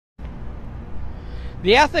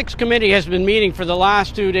The Ethics Committee has been meeting for the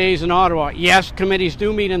last 2 days in Ottawa. Yes, committees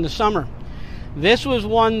do meet in the summer. This was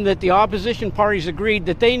one that the opposition parties agreed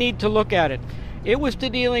that they need to look at it. It was to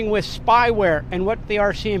dealing with spyware and what the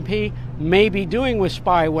RCMP may be doing with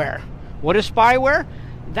spyware. What is spyware?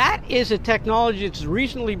 That is a technology that's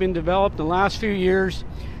recently been developed in the last few years.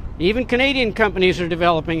 Even Canadian companies are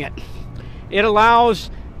developing it. It allows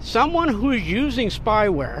someone who's using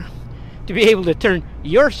spyware to be able to turn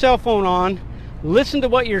your cell phone on, listen to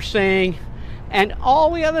what you're saying, and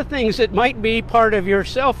all the other things that might be part of your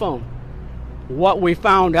cell phone. What we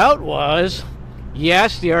found out was,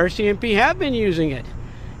 yes, the RCMP have been using it.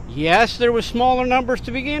 Yes, there were smaller numbers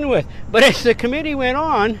to begin with, but as the committee went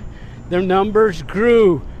on, the numbers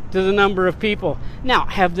grew to the number of people. Now,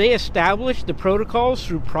 have they established the protocols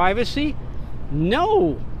through privacy?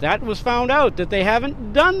 No, that was found out that they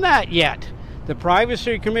haven't done that yet. The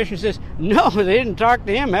Privacy Commission says, no, they didn't talk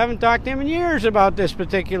to him, haven't talked to him in years about this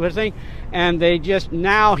particular thing, and they just,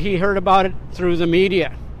 now he heard about it through the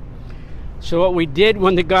media. So what we did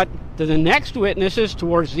when they got to the next witnesses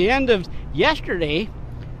towards the end of yesterday,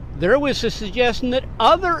 there was a suggestion that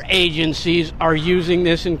other agencies are using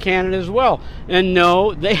this in Canada as well. And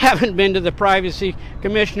no, they haven't been to the Privacy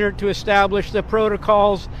Commissioner to establish the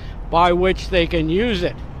protocols by which they can use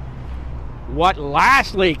it. What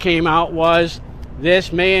lastly came out was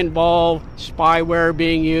this may involve spyware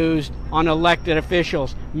being used on elected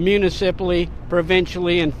officials, municipally,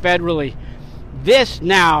 provincially, and federally. This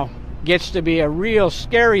now gets to be a real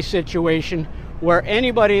scary situation where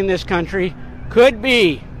anybody in this country could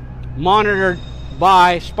be monitored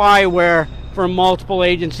by spyware from multiple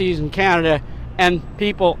agencies in Canada, and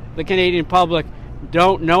people, the Canadian public,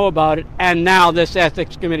 don't know about it, and now this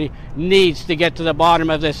Ethics Committee needs to get to the bottom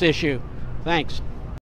of this issue. Thanks.